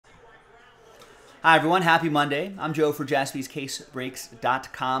Hi everyone, happy Monday. I'm Joe for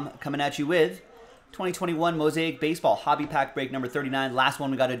jaspyscasebreaks.com coming at you with 2021 Mosaic Baseball Hobby Pack break number 39. Last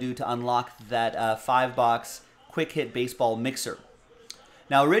one we got to do to unlock that 5-box quick hit baseball mixer.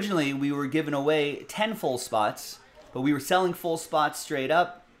 Now originally we were giving away 10 full spots, but we were selling full spots straight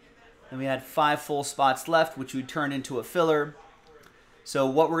up, and we had 5 full spots left, which would turn into a filler. So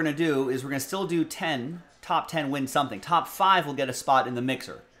what we're going to do is we're going to still do 10. Top 10 win something. Top 5 will get a spot in the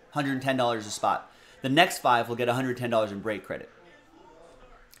mixer, $110 a spot. The next 5 will get $110 in break credit.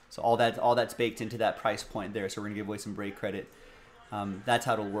 So all that's baked into that price point there. So we're going to give away some break credit. That's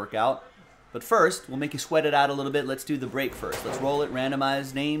how it'll work out. But first, we'll make you sweat it out a little bit. Let's do the break first. Let's roll it,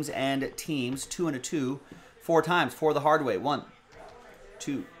 randomize names and teams, 2 and a 2, 4 times, for the hard way. 1,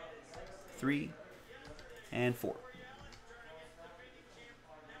 2, 3, and 4.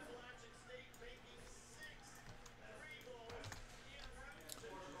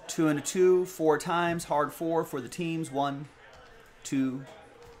 Two and a 2, 4 times, hard 4 for the teams. 1, 2,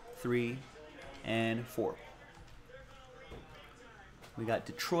 3, and 4. We got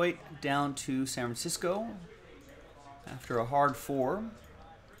Detroit down to San Francisco after a hard 4.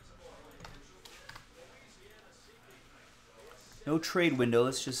 No trade window.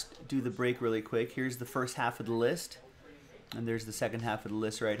 Let's just do the break really quick. Here's the first half of the list, and there's the second half of the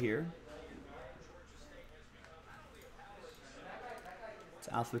list right here. It's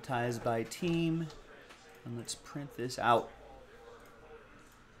alphabetized by team, and let's print this out.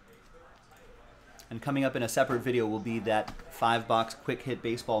 And coming up in a separate video will be that 5-box quick hit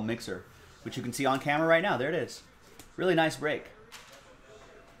baseball mixer, which you can see on camera right now. There it is. Really nice break.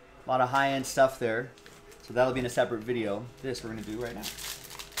 A lot of high-end stuff there. So that'll be in a separate video. This we're going to do right now.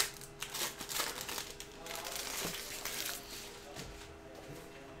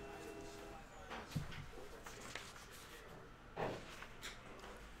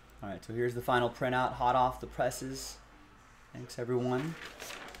 All right, so here's the final printout, hot off the presses. Thanks everyone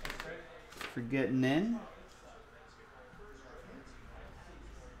for getting in.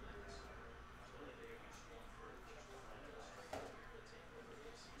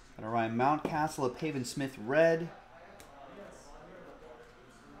 Got a Ryan Mountcastle, a Pavin Smith red,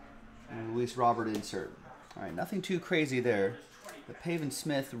 and a Luis Robert insert. All right, nothing too crazy there. The Pavin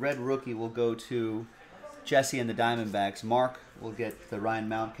Smith red rookie will go to Jesse and the Diamondbacks. Mark will get the Ryan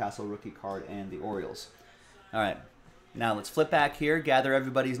Mountcastle rookie card and the Orioles. All right, now let's flip back here, gather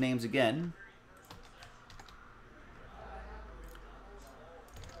everybody's names again.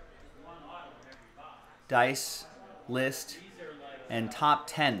 Dice, list, and top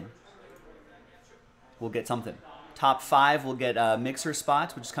 10 will get something. Top 5 will get mixer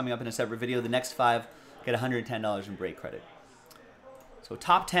spots, which is coming up in a separate video. The next 5 get $110 in break credit. So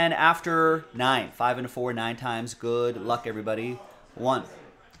top 10 after 9. 5 and a 4, 9 times. Good luck, everybody. 1,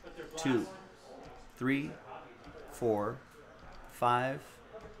 2, 3, 4, 5,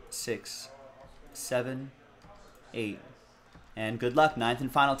 6, 7, 8. And good luck, 9th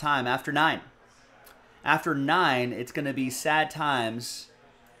and final time after 9. After 9, it's going to be sad times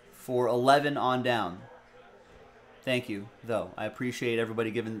for 11 on down. Thank you, though. I appreciate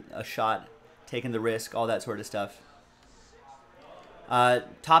everybody giving a shot, taking the risk, all that sort of stuff.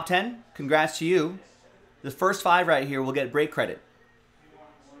 Top 10, congrats to you. The first 5 right here will get break credit.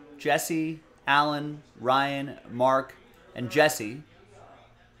 Jesse, Alan, Ryan, Mark, and Jesse.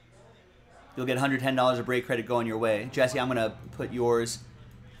 You'll get $110 of break credit going your way. Jesse, I'm going to put yours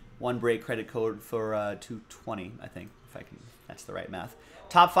 1 break credit code for $220, I think, if I can. That's the right math.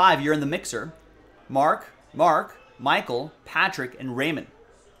 Top 5, you're in the mixer. Mark, Michael, Patrick, and Raymond.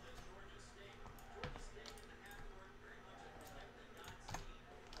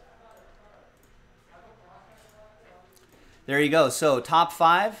 There you go. So top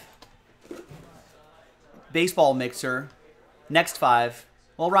 5, baseball mixer. Next 5.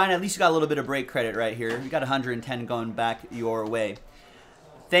 Well, Ryan, at least you got a little bit of break credit right here. You got 110 going back your way.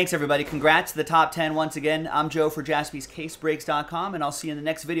 Thanks, everybody. Congrats to the top 10 once again. I'm Joe for jaspyscasebreaks.com, and I'll see you in the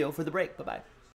next video for the break. Bye-bye.